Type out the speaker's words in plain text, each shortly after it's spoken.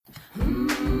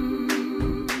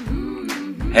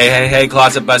Hey,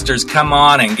 Closet Busters, come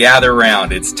on and gather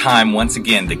around. It's time once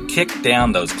again to kick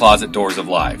down those closet doors of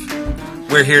life.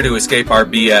 We're here to escape our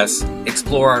BS,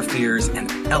 explore our fears, and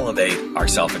elevate our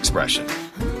self-expression.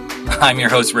 I'm your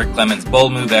host, Rick Clemens,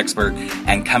 bold move expert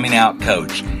and coming out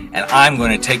coach, and I'm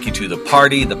going to take you to the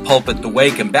party, the pulpit, the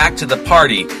wake, and back to the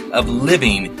party of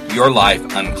living your life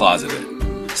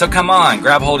uncloseted. So come on,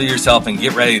 grab hold of yourself and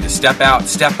get ready to step out,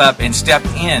 step up, and step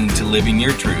into living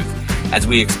your truth as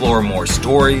we explore more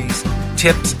stories,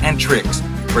 tips, and tricks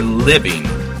for living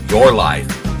your life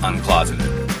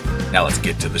uncloseted. Now let's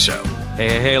get to the show.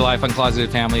 Hey, Life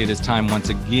Uncloseted family. It is time once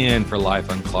again for Life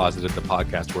Uncloseted, the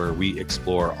podcast where we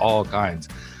explore all kinds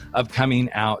of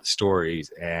coming out stories.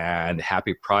 And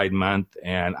happy Pride Month.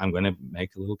 And I'm going to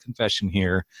make a little confession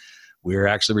here. We're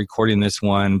actually recording this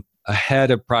one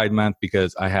ahead of Pride Month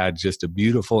because I had just a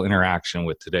beautiful interaction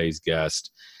with today's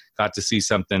guest. Got to see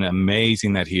something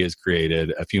amazing that he has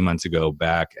created a few months ago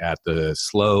back at the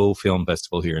SLO Film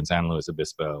Festival here in San Luis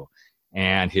Obispo.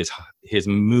 And his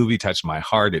movie touched my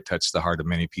heart. It touched the heart of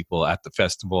many people at the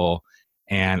festival.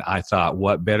 And I thought,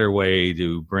 what better way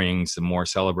to bring some more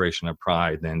celebration of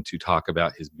Pride than to talk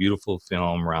about his beautiful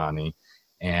film, Rani.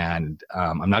 And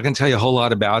I'm not going to tell you a whole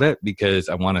lot about it because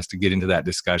I want us to get into that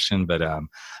discussion. But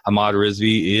Ahmad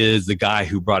Rizvi is the guy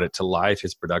who brought it to life.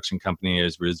 His production company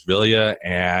is Rizvilia.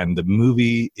 And the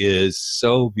movie is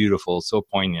so beautiful, so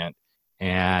poignant.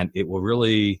 And it will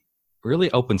really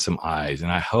open some eyes.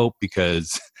 And I hope,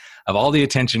 because of all the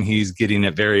attention he's getting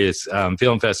at various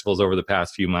film festivals over the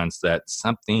past few months, that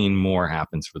something more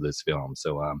happens for this film.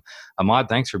 So Ahmad,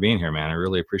 thanks for being here, man. I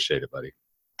really appreciate it, buddy.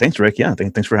 Thanks, Rick. Yeah,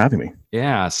 thanks for having me.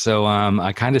 Yeah, so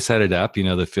I kind of set it up. You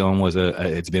know, the film was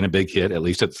it's been a big hit. At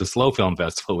least at the SLO Film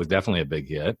Festival, it was definitely a big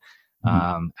hit.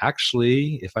 Mm-hmm.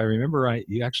 Actually, if I remember right,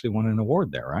 you actually won an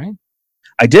award there, right?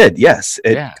 I did, yes.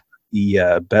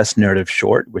 The Best Narrative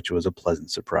Short, which was a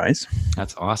pleasant surprise.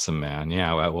 That's awesome, man.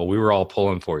 Yeah, well, we were all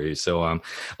pulling for you. So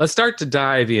let's start to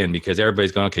dive in because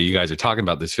everybody's going, okay, you guys are talking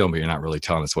about this film, but you're not really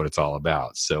telling us what it's all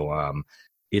about. So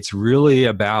it's really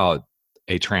about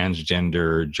a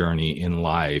transgender journey in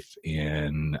life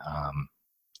in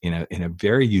a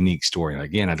very unique story. And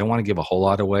again, I don't want to give a whole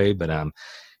lot away, but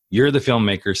you're the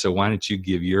filmmaker, so why don't you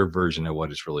give your version of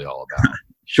what it's really all about?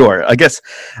 Sure. I guess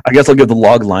I'll give the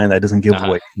log line that doesn't give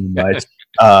away too much.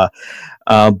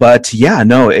 But yeah,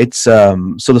 no, it's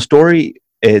so the story,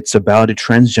 it's about a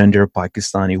transgender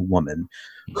Pakistani woman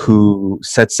who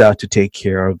sets out to take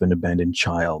care of an abandoned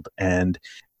child. And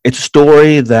it's a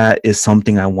story that is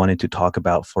something I wanted to talk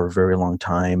about for a very long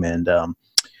time. And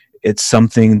it's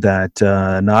something that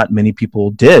not many people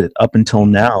did up until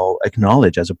now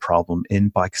acknowledge as a problem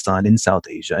in Pakistan, in South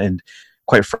Asia, and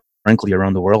quite frankly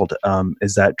around the world,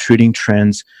 is that treating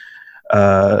trans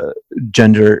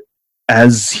gender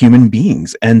as human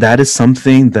beings. And that is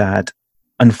something that,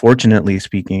 unfortunately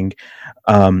speaking,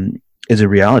 is a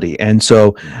reality. And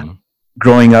so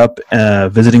growing up,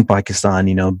 visiting Pakistan,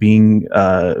 being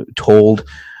told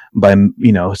by,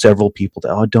 several people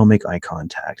that, oh, don't make eye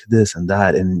contact, this and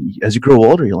that. And as you grow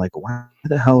older, you're like, why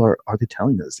the hell are they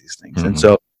telling us these things? Mm-hmm. And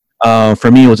so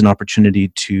for me, it was an opportunity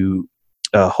to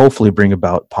hopefully bring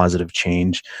about positive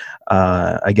change,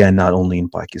 again, not only in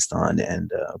Pakistan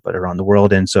but around the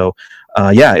world. And so,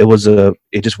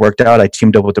 it just worked out. I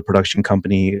teamed up with the production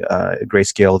company,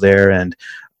 Grayscale there, and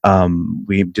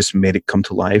we just made it come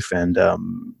to life. And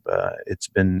it's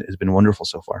been wonderful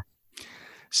so far.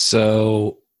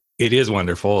 So it is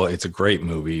wonderful. It's a great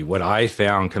movie. What I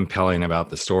found compelling about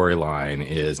the storyline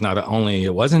is not only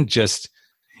it wasn't just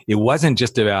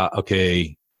about,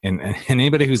 okay. And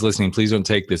anybody who's listening, please don't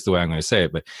take this the way I'm going to say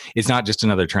it, but it's not just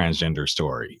another transgender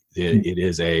story. It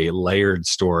is a layered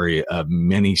story of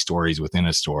many stories within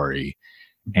a story.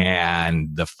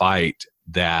 And the fight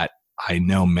that I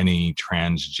know many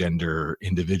transgender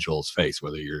individuals face,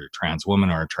 whether you're a trans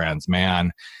woman or a trans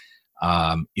man,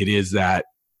 it is that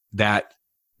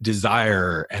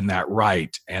desire and that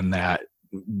right and that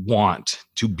want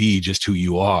to be just who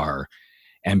you are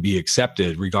and be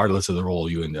accepted regardless of the role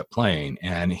you end up playing.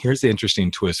 And here's the interesting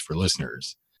twist for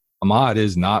listeners. Ahmad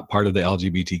is not part of the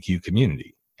LGBTQ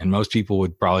community. And most people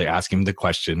would probably ask him the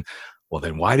question, well,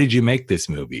 then why did you make this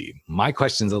movie? My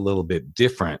question's a little bit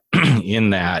different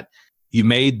in that you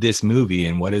made this movie,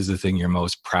 and what is the thing you're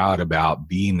most proud about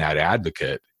being that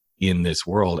advocate in this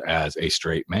world as a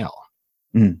straight male?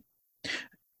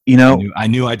 I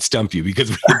knew I'd stump you because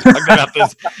we talked about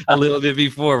this a little bit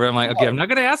before, but I'm like, okay, I'm not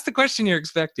going to ask the question you're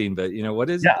expecting, but what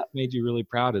is it that made you really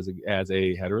proud as a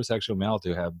heterosexual male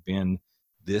to have been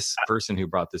this person who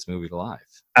brought this movie to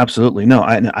life? Absolutely. No,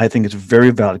 I think it's a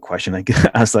very valid question. I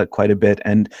get asked that quite a bit.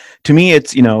 And to me,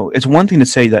 it's, it's one thing to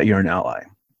say that you're an ally.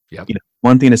 Yep.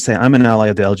 One thing to say, I'm an ally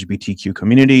of the LGBTQ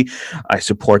community. I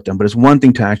support them. But it's one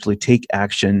thing to actually take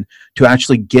action, to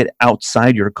actually get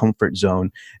outside your comfort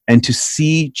zone and to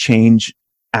see change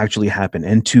actually happen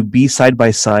and to be side by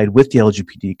side with the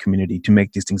LGBT community to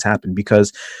make these things happen,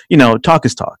 because talk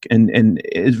is talk, and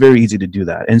it's very easy to do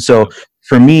that. And so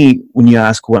for me, when you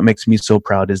ask what makes me so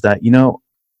proud, is that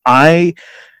I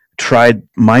tried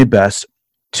my best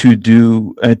to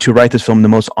do to write this film in the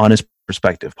most honest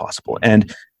perspective possible.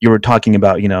 And you were talking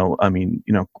about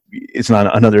it's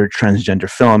not another transgender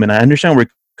film, and I understand where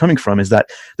coming from, is that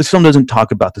this film doesn't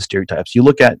talk about the stereotypes. You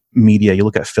look at media, you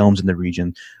look at films in the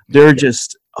region, they're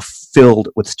just filled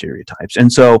with stereotypes.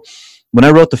 And so when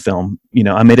I wrote the film,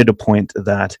 I made it a point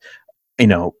that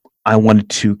I wanted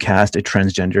to cast a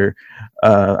transgender,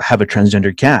 have a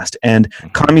transgender cast. And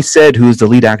Kami Said, who is the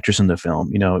lead actress in the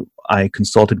film, I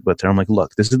consulted with her. I'm like,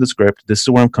 look, this is the script, this is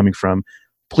where I'm coming from.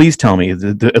 Please tell me if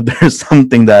there's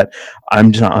something that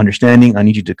I'm just not understanding. I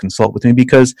need you to consult with me,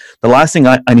 because the last thing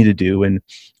I need to do, and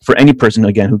for any person,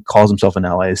 again, who calls himself an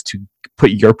ally, is to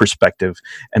put your perspective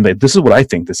and like, this is what I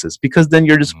think this is, because then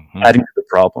you're just adding to the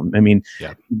problem. I mean,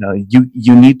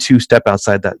 you need to step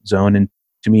outside that zone. And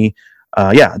to me,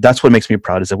 that's what makes me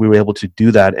proud, is that we were able to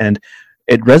do that. And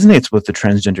it resonates with the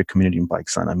transgender community in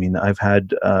Pakistan. I mean, I've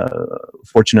had,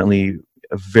 fortunately,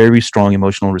 a very strong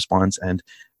emotional response, and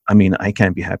I mean, I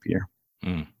can't be happier.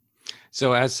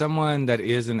 So as someone that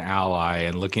is an ally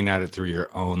and looking at it through your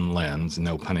own lens,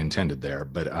 no pun intended there,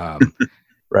 but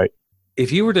right.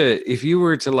 If you were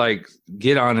to like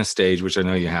get on a stage, which I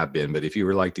know you have been, but if you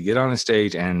were like to get on a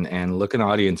stage and look an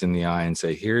audience in the eye and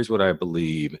say, here's what I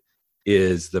believe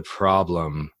is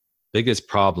the biggest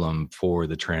problem for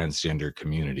the transgender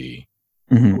community,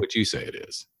 what would you say it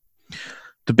is?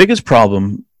 The biggest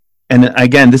problem, and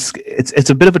again, it's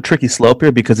a bit of a tricky slope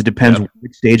here, because it depends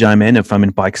which stage I'm in, if I'm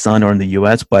in Pakistan or in the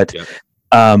US. But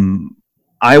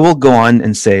I will go on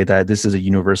and say that this is a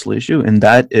universal issue, and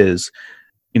that is,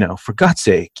 for God's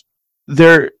sake,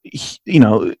 we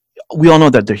all know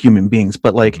that they're human beings,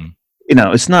 but like,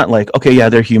 it's not like, okay, yeah,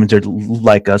 they're humans, they're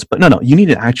like us, but no, you need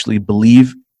to actually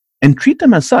believe and treat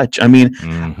them as such. I mean,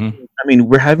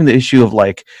 we're having the issue of,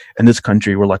 like, in this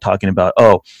country, we're like talking about,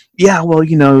 oh, yeah, well,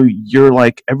 you're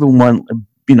like everyone,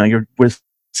 we're the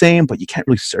same, but you can't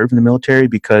really serve in the military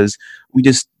because we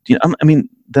just,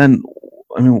 then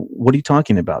what are you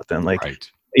talking about then? Like,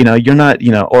 you're not,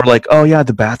 or like, oh yeah,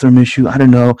 the bathroom issue, I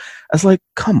don't know. I was like,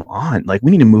 come on, like,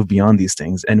 we need to move beyond these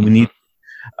things, and we need,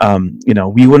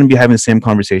 we wouldn't be having the same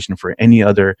conversation for any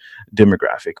other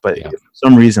demographic, but for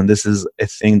some reason, this is a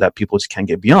thing that people just can't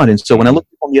get beyond. And so when I look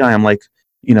people in the eye, I'm like,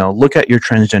 look at your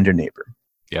transgender neighbor,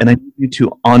 and I need you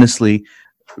to honestly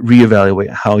reevaluate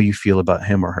how you feel about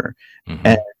him or her.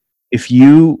 And if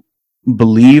you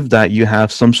believe that you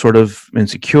have some sort of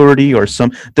insecurity or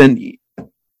then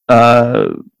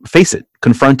face it,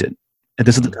 confront it, and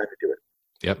this is the time to do it.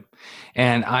 Yep.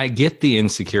 And I get the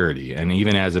insecurity. And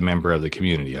even as a member of the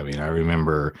community, I mean, I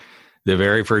remember the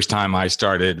very first time I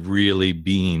started really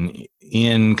being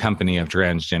in company of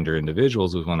transgender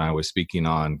individuals was when I was speaking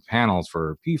on panels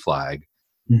for PFLAG.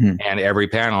 And every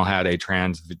panel had a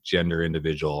transgender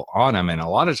individual on them. And a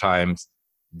lot of times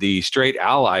the straight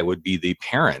ally would be the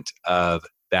parent of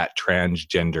that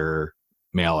transgender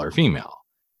male or female.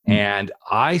 And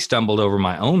I stumbled over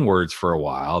my own words for a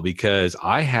while, because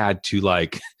I had to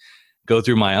like go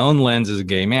through my own lens as a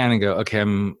gay man and go,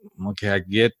 okay, I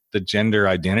get the gender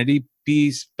identity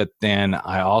piece, but then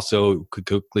I also could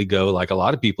quickly go, like a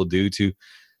lot of people do, to,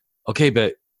 okay,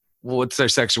 but what's their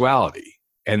sexuality?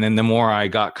 And then the more I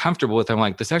got comfortable with it, I'm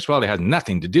like, the sexuality has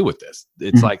nothing to do with this.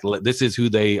 It's like, this is who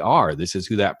they are. This is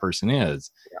who that person is.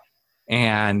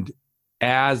 And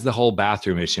as the whole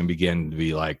bathroom issue began to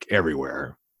be like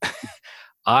everywhere,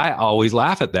 I always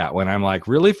laugh at that when I'm like,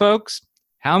 really, folks?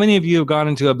 How many of you have gone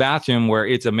into a bathroom where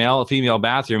it's a male, female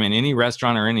bathroom in any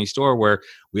restaurant or any store where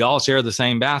we all share the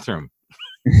same bathroom?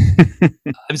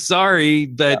 I'm sorry,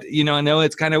 but I know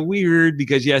it's kind of weird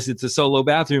because yes, it's a solo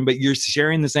bathroom, but you're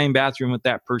sharing the same bathroom with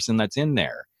that person that's in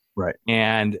there. Right.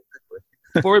 And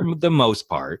for the most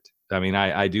part, I mean,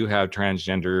 I do have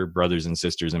transgender brothers and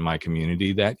sisters in my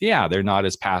community that, they're not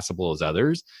as passable as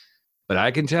others, but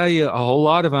I can tell you a whole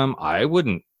lot of them, I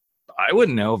wouldn't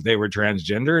know if they were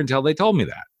transgender until they told me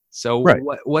that. So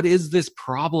what is this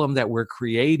problem that we're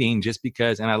creating just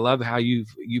because, and I love how you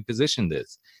positioned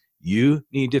this. You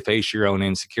need to face your own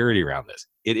insecurity around this.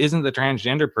 It isn't the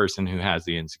transgender person who has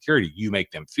the insecurity. You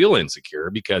make them feel insecure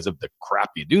because of the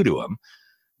crap you do to them.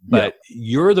 but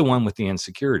you're the one with the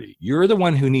insecurity. You're the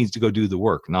one who needs to go do the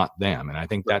work, not them. And I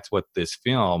think that's what this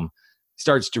film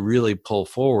starts to really pull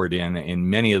forward in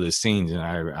many of the scenes. And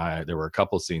I there were a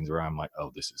couple of scenes where I'm like,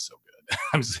 oh, this is so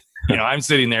good. I'm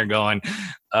sitting there going,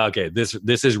 okay, this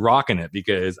is rocking it,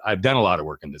 because I've done a lot of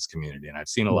work in this community and I've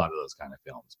seen a lot of those kind of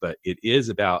films, but it is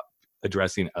about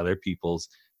addressing other people's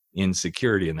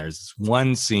insecurity. And there's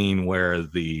one scene where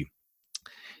the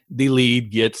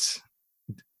lead gets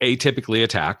atypically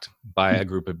attacked by a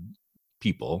group of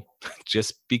people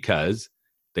just because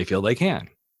they feel they can.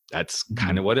 That's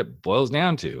kind of what it boils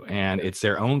down to. And it's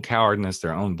their own cowardness,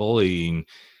 their own bullying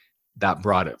that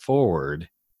brought it forward.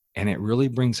 And it really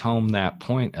brings home that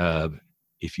point of,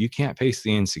 if you can't face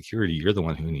the insecurity, you're the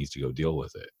one who needs to go deal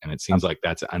with it. And it seems like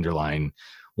that's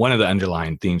one of the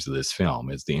underlying themes of this film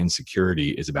is the insecurity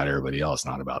is about everybody else,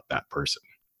 not about that person.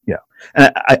 Yeah.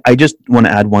 And I just want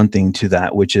to add one thing to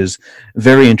that, which is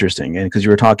very interesting. And because you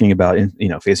were talking about,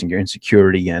 facing your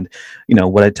insecurity and,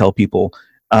 what I tell people,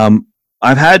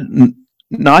 I've had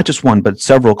not just one, but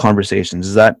several conversations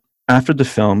is that after the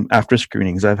film, after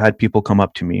screenings, I've had people come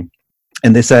up to me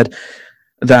and they said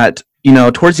that,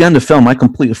 towards the end of the film, I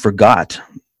completely forgot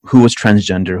who was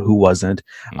transgender, who wasn't.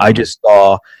 Mm-hmm. I just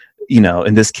saw,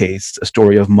 in this case, a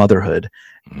story of motherhood.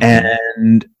 Mm-hmm.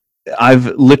 And I've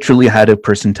literally had a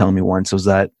person tell me once was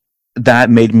that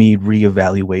made me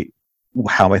reevaluate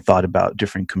how I thought about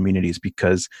different communities,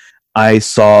 because I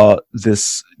saw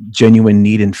this genuine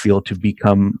need and feel to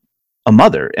become a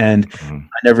mother. And I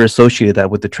never associated that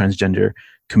with the transgender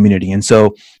community. And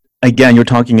so, again, you're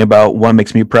talking about what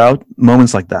makes me proud.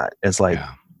 Moments like that is like,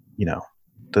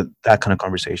 that kind of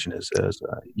conversation is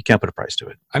you can't put a price to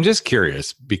it. I'm just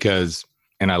curious because,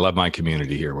 and I love my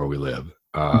community here where we live.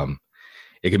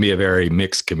 It can be a very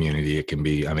mixed community. It can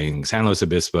be, San Luis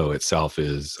Obispo itself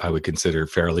is, I would consider,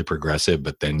 fairly progressive,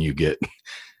 but then you get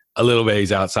a little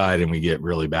ways outside and we get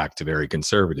really back to very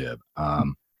conservative.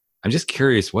 I'm just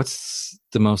curious, what's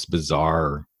the most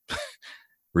bizarre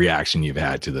reaction you've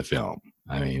had to the film?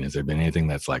 Has there been anything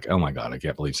that's like, oh my God, I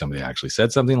can't believe somebody actually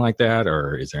said something like that?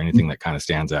 Or is there anything that kind of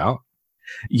stands out?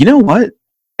 You know what?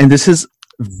 And this is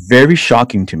very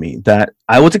shocking to me that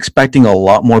I was expecting a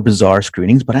lot more bizarre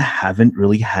screenings, but I haven't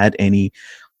really had any,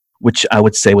 which I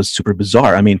would say was super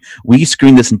bizarre. We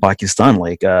screened this in Pakistan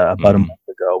about a month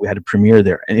ago. We had a premiere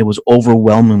there and it was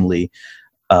overwhelmingly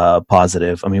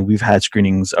positive. We've had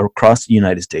screenings across the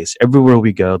United States. Everywhere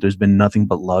we go, there's been nothing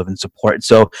but love and support.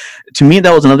 So to me,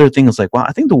 that was another thing. It's like, wow,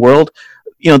 I think the world,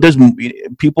 there's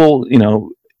people,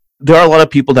 there are a lot of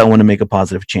people that want to make a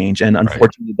positive change. And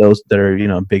unfortunately, those that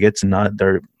are, bigots and not,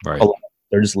 they're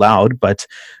just loud, but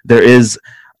there is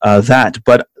that.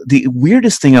 But the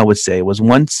weirdest thing I would say was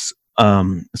once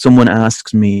someone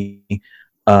asks me,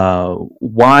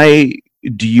 why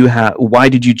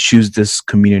did you choose this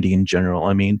community in general?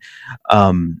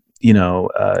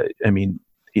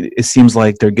 It seems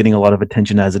like they're getting a lot of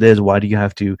attention as it is. Why do you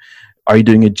have to, are you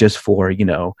doing it just for,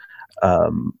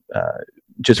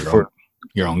 just for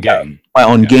your own gain, my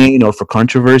own gain, or for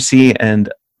controversy?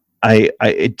 And I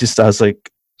was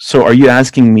like, so are you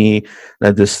asking me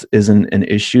that this isn't an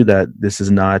issue, that this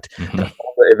is not the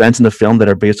events in the film that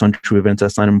are based on true events,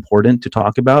 that's not important to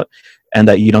talk about, and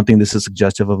that you don't think this is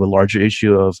suggestive of a larger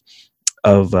issue of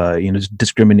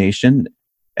discrimination?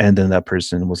 And then that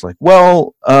person was like,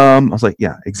 well, I was like,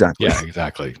 yeah, exactly. Yeah,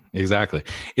 exactly.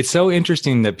 It's so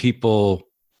interesting that people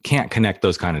can't connect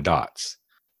those kind of dots.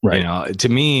 Right. To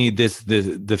me,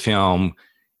 the film,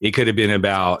 it could have been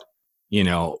about,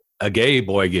 a gay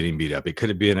boy getting beat up. It could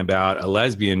have been about a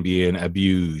lesbian being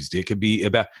abused. It could be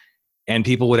about, and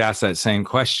people would ask that same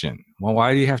question. Well,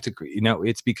 why do you have to,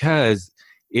 it's because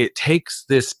it takes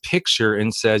this picture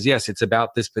and says, yes, it's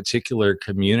about this particular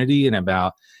community and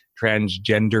about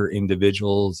transgender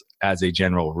individuals as a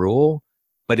general rule,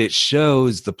 but it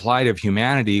shows the plight of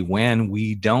humanity when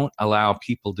we don't allow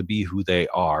people to be who they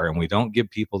are and we don't give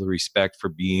people the respect for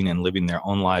being and living their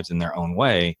own lives in their own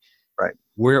way. Right.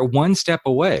 We're one step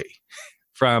away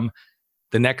from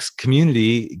the next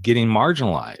community getting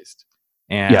marginalized.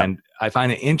 And I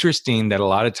find it interesting that a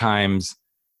lot of times,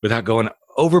 without going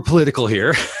over political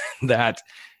here, that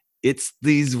it's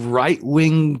these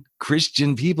right-wing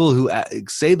Christian people who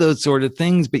say those sort of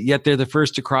things, but yet they're the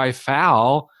first to cry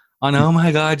foul on, oh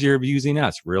my God, you're abusing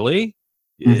us. Really?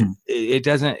 Mm-hmm. It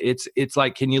doesn't, it's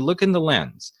like, can you look in the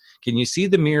lens? Can you see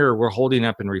the mirror we're holding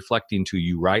up and reflecting to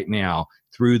you right now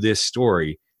through this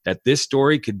story, that this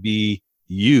story could be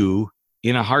you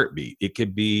in a heartbeat? It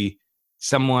could be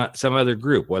some other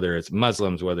group, whether it's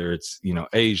Muslims, whether it's,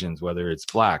 Asians, whether it's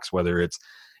blacks, whether it's,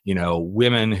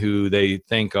 women who they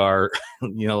think are,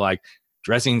 like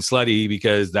dressing slutty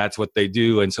because that's what they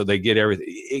do. And so they get everything.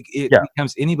 It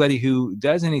becomes anybody who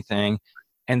does anything.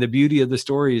 And the beauty of the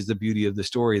story is the beauty of the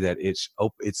story, that it's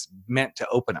meant to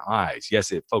open eyes.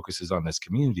 Yes, it focuses on this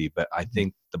community, but I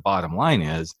think the bottom line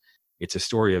is it's a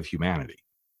story of humanity.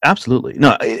 Absolutely.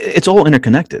 No, it's all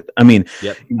interconnected. I mean,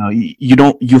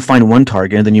 you find one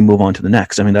target and then you move on to the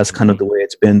next. I mean, that's kind of the way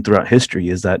it's been throughout history,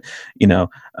 is that,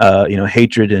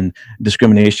 hatred and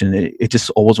discrimination, it just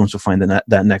always wants to find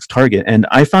that next target. And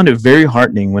I found it very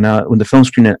heartening when the film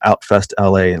screened at Outfest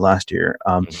LA last year,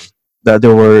 that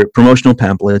there were promotional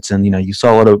pamphlets and, you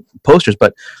saw a lot of posters,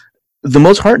 but the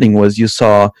most heartening was you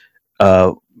saw,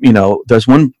 there's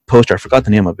one poster, I forgot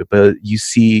the name of it, but you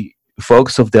see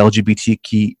folks of the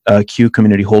LGBTQ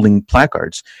community holding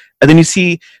placards, and then you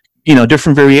see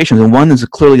different variations, and one is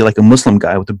clearly like a Muslim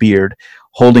guy with a beard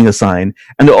holding a sign,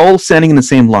 and they're all standing in the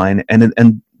same line, and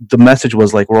the message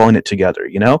was like, we're all in it together,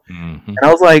 and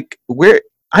I was like,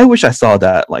 I wish I saw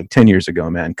that like 10 years ago,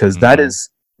 man, because that is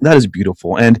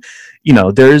beautiful. And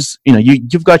there's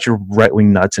you've got your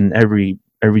right-wing nuts in every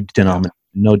denomination,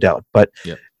 no doubt, but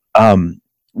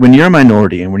when you're a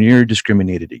minority and when you're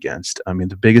discriminated against, I mean,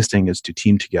 the biggest thing is to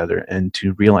team together and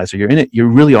to realize that you're in it. You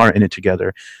really are in it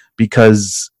together,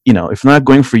 because if they're not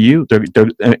going for you,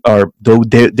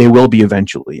 they will be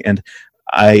eventually. And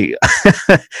I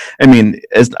mean,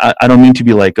 I don't mean to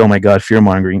be like, oh my God, fear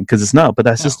mongering, because it's not. But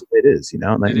that's just the way it is,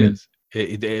 It is.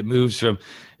 It moves from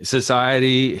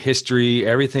society, history.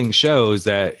 Everything shows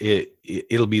that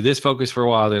it'll be this focus for a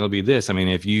while, then it'll be this. I mean,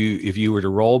 if you were to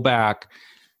roll back.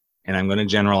 And I'm going to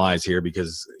generalize here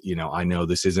because, I know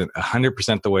this isn't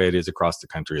 100% the way it is across the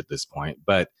country at this point,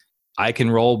 but I can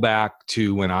roll back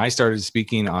to when I started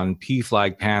speaking on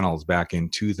PFLAG panels back in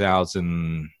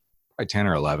 2010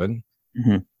 or 11.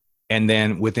 Mm-hmm. And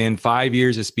then within 5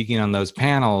 years of speaking on those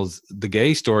panels, the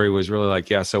gay story was really like,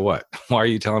 yeah, so what? Why are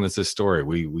you telling us this story?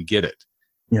 We get it.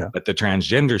 Yeah. But the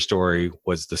transgender story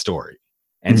was the story.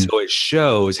 And so it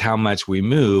shows how much we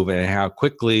move and how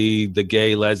quickly the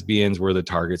gay lesbians were the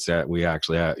targets that we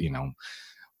actually had,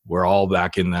 we're all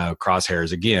back in the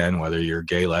crosshairs again, whether you're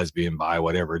gay, lesbian, bi,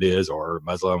 whatever it is, or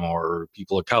Muslim or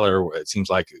people of color. It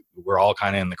seems like we're all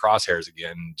kind of in the crosshairs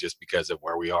again, just because of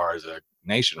where we are as a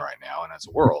nation right now and as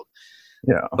a world.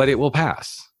 Yeah. But it will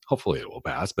pass. Hopefully it will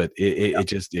pass, but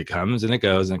it comes and it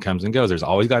goes and it comes and goes. There's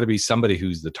always got to be somebody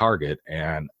who's the target.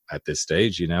 And at this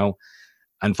stage,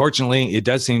 unfortunately, it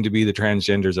does seem to be the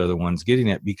transgenders are the ones getting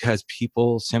it, because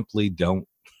people simply don't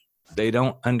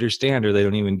understand, or they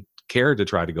don't even care to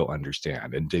try to go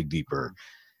understand and dig deeper.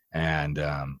 And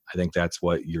I think that's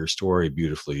what your story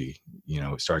beautifully,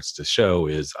 starts to show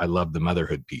is I love the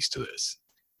motherhood piece to this,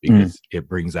 because it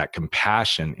brings that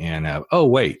compassion in of, oh,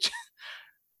 wait,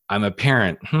 I'm a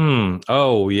parent.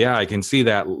 Oh yeah, I can see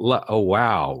that. Oh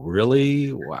wow,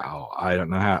 really? Wow. I don't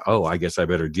know how. Oh, I guess I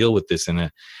better deal with this in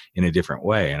a different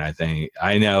way. And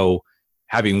I know,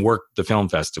 having worked the film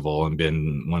festival and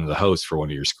been one of the hosts for one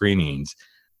of your screenings,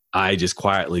 I just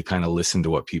quietly kind of listened to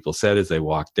what people said as they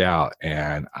walked out.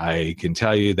 And I can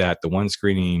tell you that the one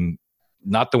screening,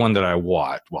 not the one that I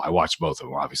watched, well, I watched both of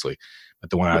them obviously,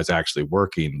 but the one I was actually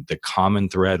working, the common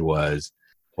thread was,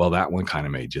 well, that one kind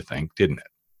of made you think, didn't it?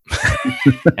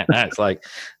 And that's like,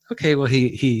 okay, well,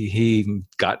 he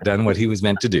got done what he was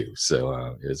meant to do.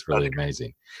 So it was really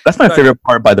amazing. That's my favorite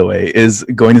part, by the way, is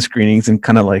going to screenings and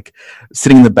kind of like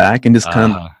sitting in the back and just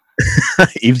kind of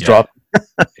eavesdrop.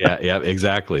 Yeah,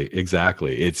 exactly.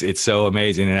 It's so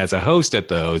amazing. And as a host at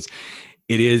those,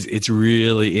 it's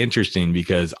really interesting,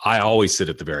 because I always sit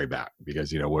at the very back,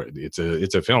 because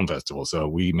it's a film festival, so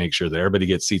we make sure that everybody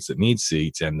gets seats that need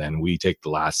seats, and then we take the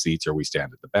last seats or we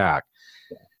stand at the back.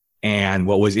 And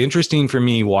what was interesting for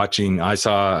me watching, I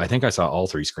think I saw all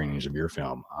three screenings of your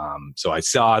film. So I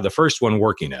saw the first one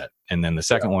working it, and then the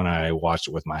second one I watched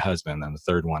it with my husband, and the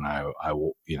third one I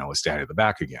was standing at the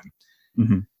back again.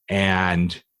 Mm-hmm.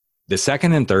 And the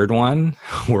second and third one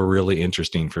were really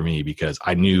interesting for me, because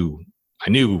I knew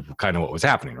kind of what was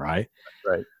happening, right?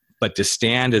 Right. But to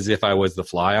stand as if I was the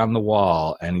fly on the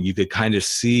wall, and you could kind of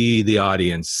see the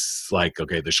audience, like,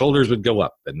 okay, the shoulders would go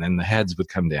up and then the heads would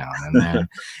come down, and then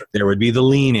there would be the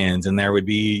lean-ins, and there would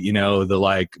be, the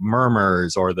like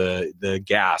murmurs or the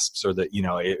gasps, or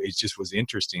it just was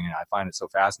interesting. And I find it so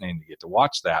fascinating to get to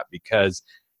watch that, because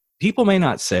people may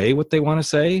not say what they want to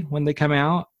say when they come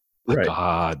out, but right.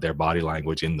 God, their body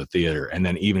language in the theater. And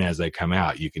then even as they come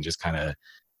out, you can just kind of,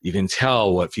 you can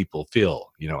tell what people feel,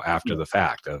 after the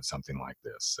fact of something like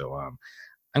this. So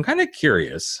I'm kind of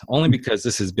curious, only because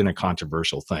this has been a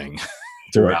controversial thing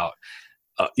throughout,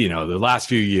 the last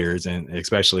few years, and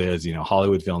especially as,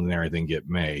 Hollywood films and everything get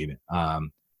made.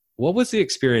 what was the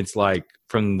experience like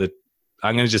from the,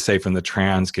 I'm going to just say from the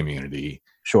trans community,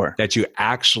 Sure. that you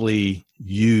actually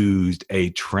used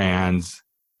a trans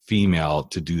female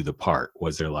to do the part?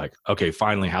 Was there like, okay,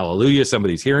 finally, hallelujah,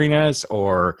 somebody's hearing us?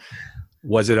 Or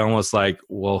was it almost like,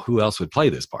 well, who else would play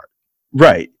this part?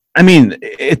 Right. I mean,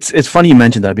 it's funny you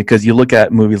mentioned that, because you look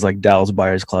at movies like Dallas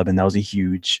Buyers Club, and that was a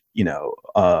huge,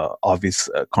 obvious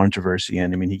controversy.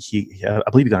 And I mean, I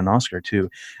believe he got an Oscar too.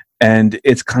 And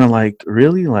it's kind of like,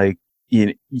 really, like,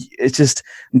 it's just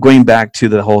going back to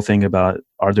the whole thing about,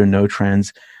 are there no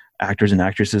trans actors and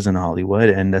actresses in Hollywood?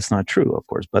 And that's not true, of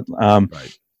course. But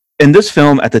Right. in this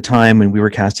film, at the time when we were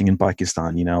casting in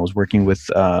Pakistan, I was working with,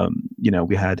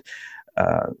 we had,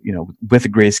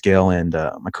 with Grayscale, and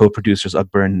my co-producers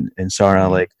Akbar and Sarah,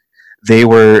 like, they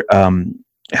were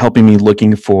helping me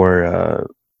looking for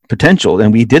potential,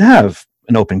 and we did have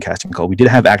an open casting call. We did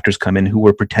have actors come in who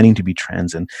were pretending to be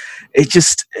trans, and it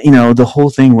just, the whole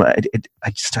thing, I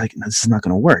just like, no, this is not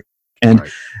going to work. And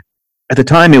Right. at the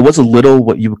time, it was a little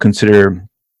what you would consider,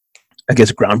 I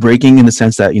guess, groundbreaking, in the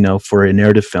sense that, for a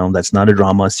narrative film that's not a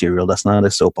drama serial, that's not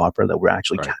a soap opera, that we're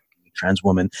actually Right. casting a trans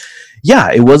woman.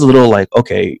 Yeah, it was a little like,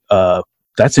 okay,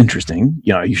 that's interesting.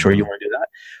 Are you sure you want to do that?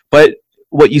 But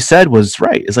what you said was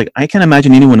right. It's like, I can't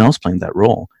imagine anyone else playing that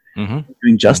role,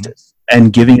 doing justice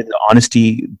and giving it the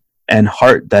honesty and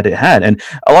heart that it had. And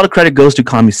a lot of credit goes to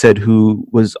Kami Sid, who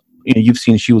was, you've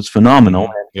seen, she was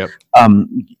phenomenal. Yep.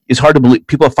 It's hard to believe.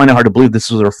 People find it hard to believe this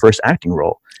was her first acting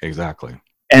role. Exactly.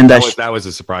 And that was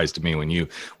a surprise to me when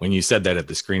you said that at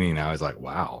the screening. I was like,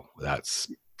 wow,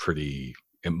 that's pretty.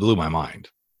 It blew my mind.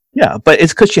 Yeah, but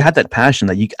it's because she had that passion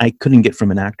that I couldn't get from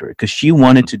an actor, because she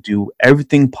wanted to do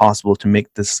everything possible to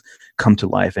make this come to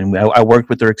life. And I worked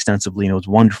with her extensively, and it was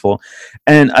wonderful.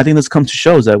 And I think this comes to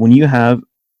shows that when you have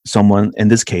someone, in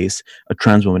this case, a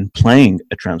trans woman playing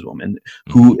a trans woman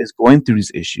who is going through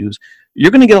these issues,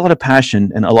 you're going to get a lot of passion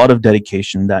and a lot of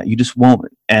dedication that you just won't,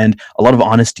 and a lot of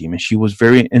honesty. I mean, she was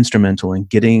very instrumental in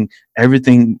getting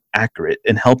everything accurate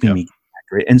and helping me get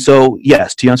accurate. And so,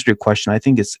 yes, to answer your question, I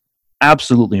think it's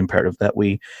absolutely imperative that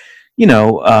we,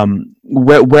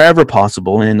 wherever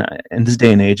possible, and in this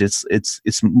day and age, it's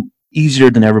easier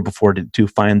than ever before to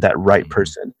find that right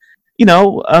person.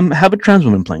 Have a trans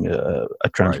woman playing a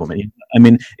trans woman. I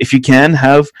mean, if you can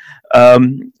have,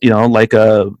 like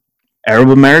a Arab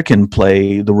American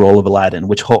play the role of Aladdin,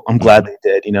 which I'm glad they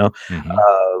did.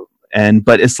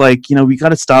 But it's like, we got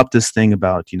to stop this thing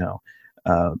about,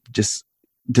 just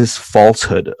this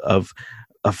falsehood of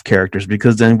characters,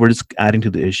 because then we're just adding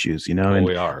to the issues, and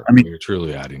we are. I mean, we're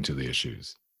truly adding to the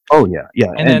issues. Oh yeah.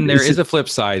 And then there is a flip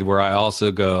side where I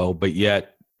also go, but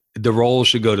yet the role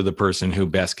should go to the person who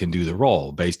best can do the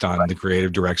role, based on the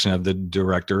creative direction of the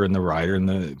director and the writer and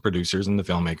the producers and the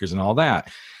filmmakers and all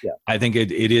that. Yeah. I think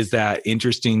it is that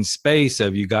interesting space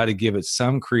of, you got to give it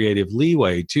some creative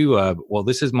leeway too. Well,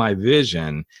 this is my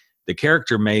vision. The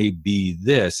character may be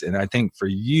this. And I think for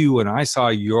you, when I saw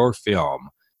your film,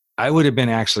 I would have been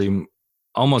actually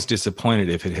almost disappointed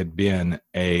if it had been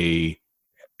a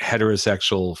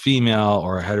heterosexual female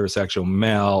or a heterosexual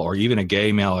male, or even a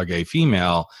gay male or gay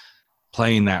female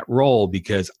playing that role,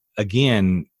 because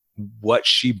again, what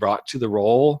she brought to the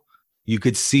role, you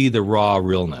could see the raw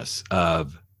realness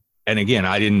of. And again,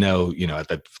 I didn't know,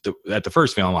 at the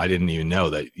first film, I didn't even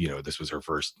know that, this was her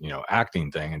first,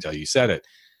 acting thing until you said it.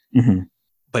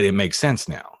 But it makes sense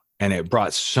now. And it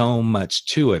brought so much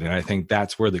to it. And I think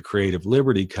that's where the creative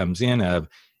liberty comes in, of,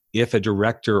 if a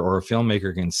director or a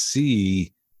filmmaker can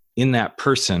see in that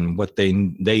person what they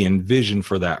envision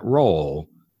for that role,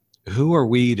 who are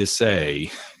we to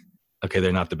say, okay,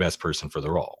 they're not the best person for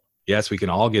the role? Yes, we can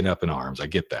all get up in arms. I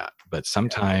get that. But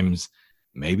sometimes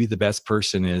maybe the best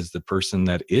person is the person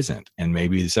that isn't. And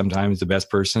maybe sometimes the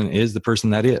best person is the person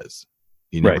that is.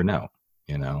 You never know.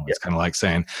 It's kind of like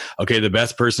saying, okay, the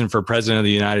best person for president of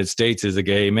the United States is a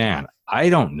gay man. I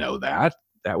don't know that.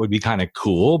 That would be kind of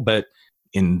cool. But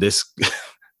in this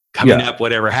coming up,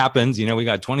 whatever happens, we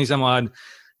got 20 some odd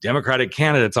Democratic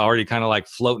candidates already kind of like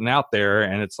floating out there.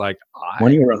 And it's like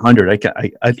 20 or 100,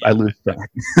 I lose track.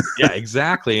 Yeah,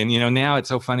 exactly. And, now it's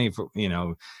so funny for,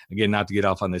 again, not to get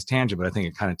off on this tangent, but I think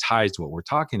it kind of ties to what we're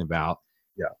talking about.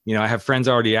 Yeah. I have friends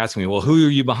already asking me, well, who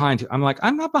are you behind? I'm like,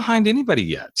 I'm not behind anybody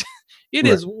yet. It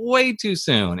is way too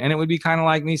soon. And it would be kind of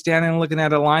like me standing and looking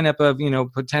at a lineup of,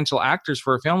 potential actors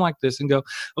for a film like this and go,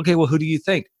 okay, well, who do you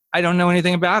think? I don't know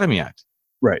anything about them yet.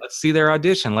 Right. Let's see their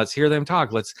audition. Let's hear them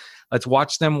talk. Let's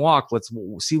watch them walk. Let's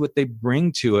see what they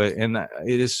bring to it. And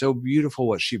it is so beautiful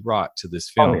what she brought to this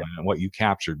film and what you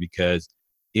captured, because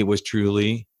it was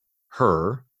truly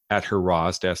her at her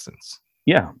rawest essence.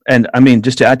 Yeah, and I mean,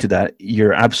 just to add to that,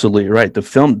 you're absolutely right.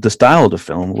 The style of the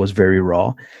film was very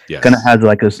raw. Kind of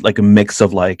Yes. has like a mix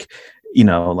of like,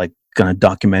 like kind of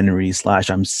documentary slash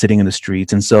I'm sitting in the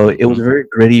streets, and so it was Mhm. very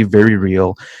gritty, very real,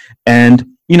 and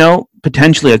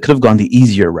potentially I could have gone the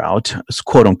easier route,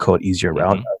 quote unquote easier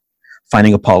route, Mhm.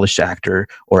 finding a polished actor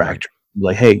or Right. actor,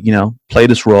 like, hey, play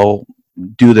this role,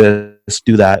 do this,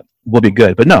 do that, we'll be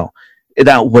good. But no,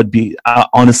 that would be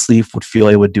honestly would feel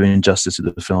it would do injustice to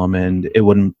the film, and it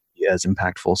wouldn't be as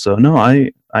impactful. So no,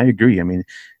 I agree. I mean,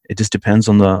 it just depends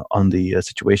on the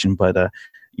situation, but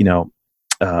you know,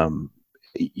 um,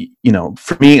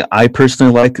 for me, I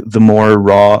personally like the more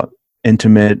raw,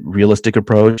 intimate, realistic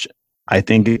approach. I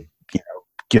think it,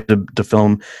 give the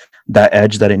film that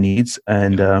edge that it needs,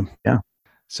 and Yeah. yeah.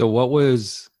 So what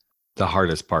was the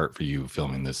hardest part for you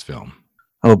filming this film?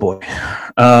 Oh boy.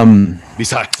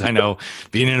 Besides, I know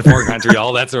being in a foreign country,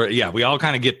 all that sort of, yeah, we all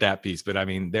kind of get that piece, but I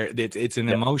mean, it's an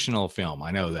Yeah. emotional film.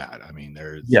 I know that. I mean,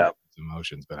 there's Yeah.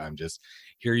 emotions, but I'm just,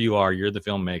 here you are, you're the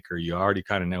filmmaker, you already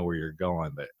kind of know where you're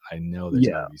going, but I know there's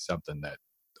got Yeah. to be something that,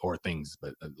 or things,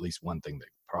 but at least one thing that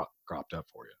cropped up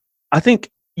for you. I think,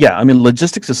 yeah, I mean,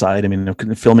 logistics aside, I mean,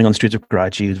 filming on the streets of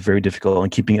Karachi is very difficult and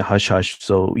keeping it hush hush.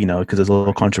 So, because it's a little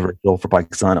Right. controversial for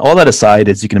Pakistan. All that aside,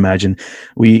 as you can imagine,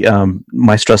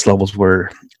 my stress levels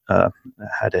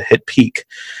had a hit peak.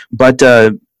 But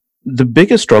the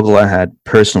biggest struggle I had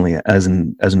personally as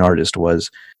an artist was,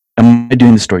 am I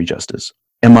doing the story justice?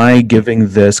 Am I giving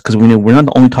this, because we're not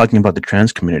only talking about the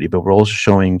trans community, but we're also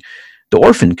showing the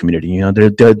orphan community.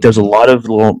 There's a lot of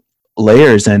little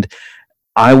layers, and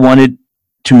I wanted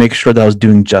to make sure that I was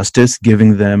doing justice,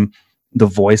 giving them the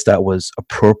voice that was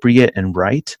appropriate and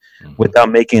right, Mhm.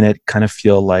 without making it kind of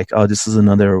feel like, oh, this is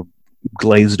another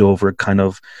glazed over kind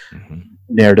of Mhm.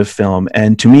 narrative film.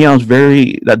 And to me, I was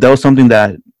that was something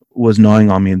that was gnawing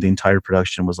on me in the entire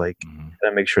production, was like, Mhm. I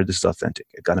gotta make sure this is authentic.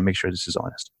 I gotta make sure this is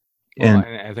honest. Well,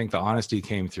 And I think the honesty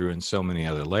came through in so many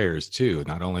other layers too.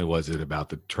 Not only was it about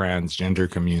the transgender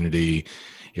community,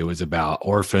 it was about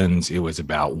orphans, it was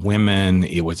about women,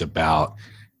 it was about,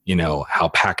 how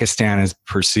Pakistan is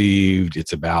perceived.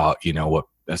 It's about, what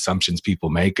assumptions people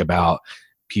make about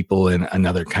people in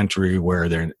another country where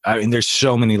there's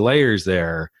so many layers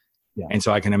there. yeah, And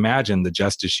so I can imagine the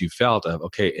justice you felt of,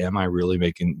 okay, am I really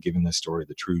giving this story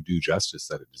the true due justice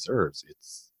that it deserves?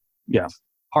 yeah, It's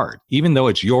hard, even though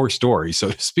it's your story, so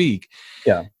to speak.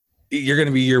 yeah, You're going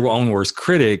to be your own worst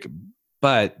critic,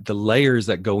 but the layers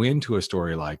that go into a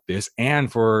story like this,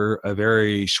 and for a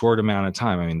very short amount of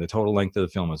time. I mean, the total length of the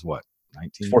film is what,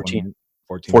 19, 20 14, minutes?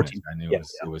 14 minutes. 14. I knew Yeah,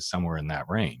 it was somewhere in that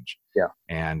range. yeah,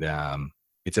 And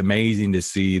it's amazing to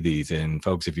see these. And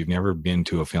folks, if you've never been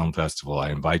to a film festival, I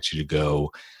invite you to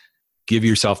go. Give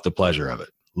yourself the pleasure of it.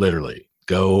 Literally,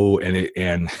 go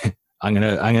and I'm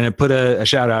gonna put a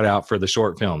shout out for the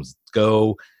short films.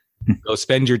 Go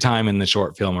spend your time in the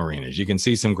short film arenas. You can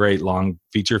see some great long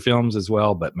feature films as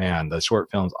well, but man, the short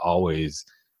films always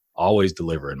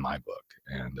deliver in my book,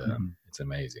 and Mhm. it's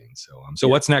amazing. So Yeah.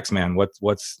 what's next, man?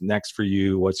 What's next for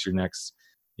you? What's your next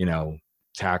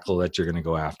tackle that you're gonna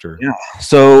go after? Yeah.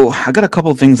 So I got a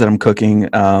couple of things that I'm cooking.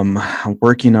 I'm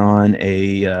working on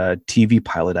a TV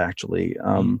pilot, actually,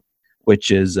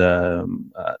 which is the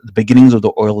beginnings of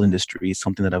the oil industry.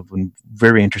 Something that I've been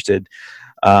very interested.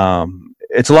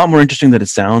 It's a lot more interesting than it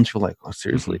sounds. You're like, oh,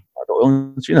 seriously, the oil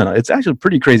industry? No, it's actually a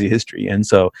pretty crazy history. And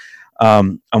so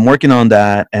I'm working on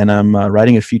that, and I'm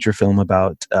writing a feature film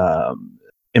about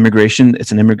immigration.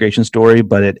 It's an immigration story,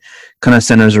 but it kind of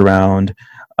centers around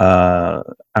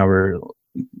our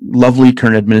lovely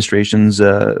current administration's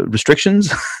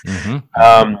restrictions,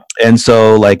 and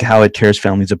so like how it tears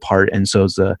families apart. And so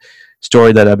it's a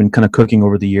story that I've been kind of cooking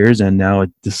over the years, and now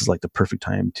this is like the perfect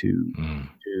time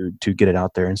to get it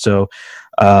out there. And so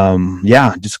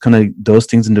yeah, just kind of those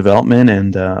things in development,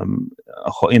 and I'm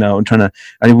trying to.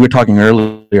 I mean, we were talking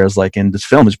earlier. I was like, and this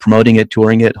film is promoting it,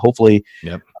 touring it. Hopefully,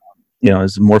 Yep.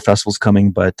 There's more festivals coming,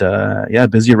 but yeah,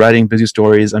 busy writing, busy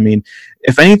stories. I mean,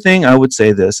 if anything, I would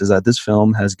say this is that this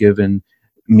film has given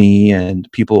me and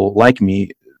people like me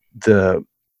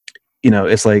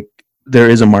it's like there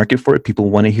is a market for it. People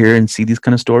want to hear and see these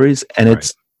kind of stories, and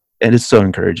Right. it's so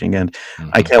encouraging. And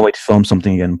I can't wait to film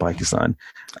something again in Pakistan.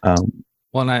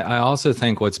 Well, and I also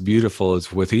think what's beautiful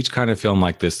is with each kind of film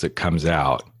like this that comes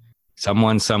out,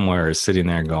 someone somewhere is sitting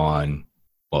there going,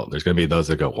 well, there's going to be those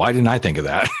that go, why didn't I think of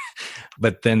that?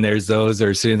 But then there's those that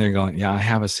are sitting there going, yeah, I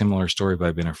have a similar story, but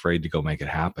I've been afraid to go make it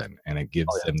happen. And it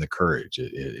gives them the courage.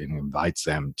 It invites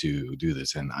them to do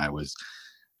this. And I was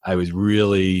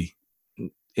really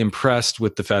impressed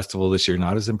with the festival this year.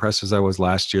 Not as impressed as I was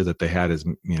last year. That they had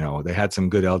they had some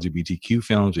good LGBTQ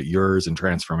films, but yours and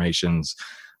Transformations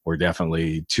were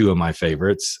definitely two of my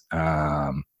favorites.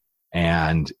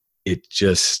 And it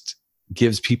just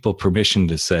gives people permission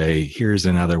to say, here's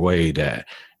another way to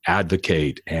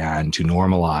advocate and to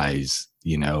normalize,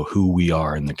 who we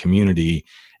are in the community.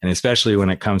 And especially when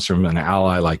it comes from an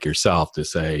ally like yourself to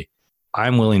say,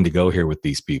 I'm willing to go here with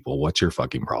these people. What's your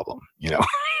fucking problem?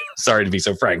 Sorry to be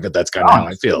so frank, but that's kind of how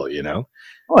I feel,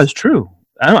 Oh, it's true.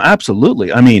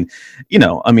 Absolutely. I mean,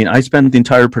 I spent the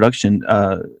entire production,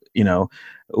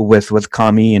 with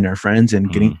Kami and her friends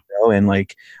and getting to know, and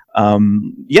like,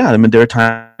 there are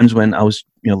times when I was,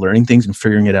 learning things and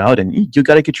figuring it out, and you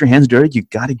got to get your hands dirty. You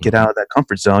got to get out of that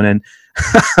comfort zone. And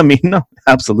no,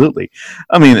 absolutely.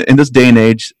 In this day and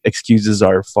age, excuses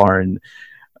are far and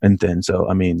thin.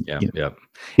 So, get out.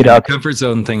 The comfort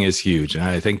zone thing is huge. And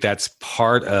I think that's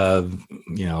part of,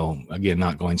 again,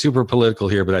 not going super political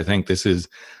here, but I think this is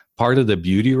part of the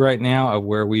beauty right now of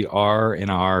where we are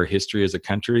in our history as a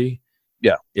country.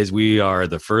 Yeah. Is we are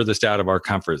the furthest out of our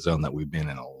comfort zone that we've been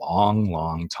in a long,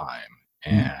 long time.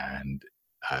 And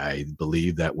I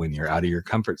believe that when you're out of your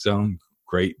comfort zone,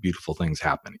 great, beautiful things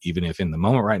happen. Even if in the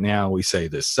moment right now we say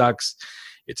this sucks,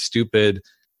 it's stupid.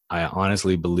 I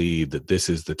honestly believe that this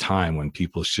is the time when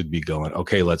people should be going,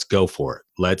 okay, let's go for it.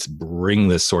 Let's bring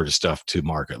this sort of stuff to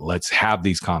market. Let's have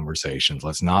these conversations.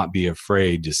 Let's not be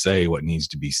afraid to say what needs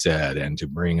to be said and to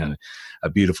bring a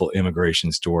beautiful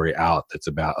immigration story out that's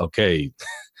about, okay,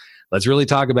 let's really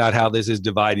talk about how this is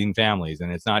dividing families.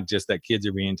 And it's not just that kids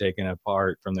are being taken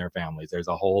apart from their families. There's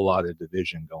a whole lot of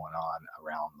division going on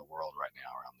around the world right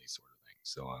now around these sort of things.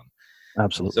 So,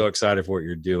 absolutely. I'm so excited for what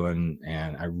you're doing.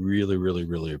 And I really, really,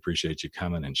 really appreciate you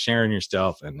coming and sharing your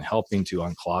stuff and helping to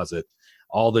uncloset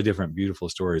all the different beautiful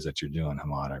stories that you're doing,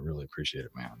 Hamad. I really appreciate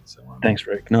it, man. So thanks,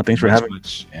 Rick. No, thanks for having me.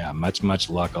 Much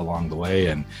luck along the way.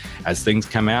 And as things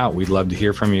come out, we'd love to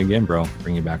hear from you again, bro.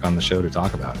 Bring you back on the show to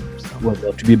talk about it. So. We'd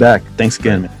love to be back. Thanks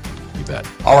again, man. You bet.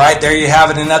 All right, there you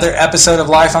have it. Another episode of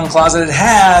Life Uncloseted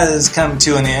has come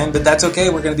to an end, but that's okay.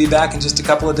 We're going to be back in just a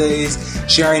couple of days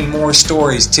sharing more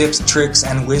stories, tips, tricks,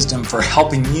 and wisdom for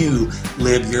helping you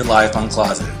live your life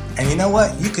uncloseted. And you know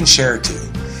what? You can share too.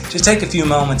 Just take a few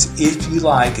moments if you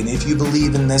like and if you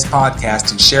believe in this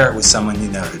podcast and share it with someone you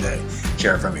know today.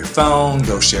 Share it from your phone,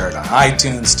 go share it on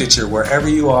iTunes, Stitcher, wherever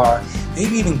you are.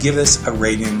 Maybe even give us a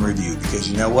rating and review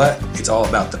because you know what? It's all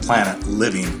about the planet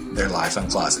living their life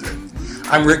uncloseted.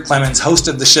 I'm Rick Clemens, host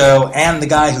of the show and the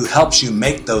guy who helps you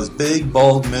make those big,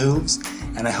 bold moves.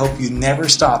 And I hope you never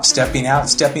stop stepping out,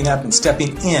 stepping up, and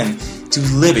stepping in to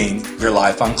living your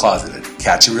life uncloseted.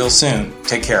 Catch you real soon.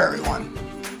 Take care, everyone.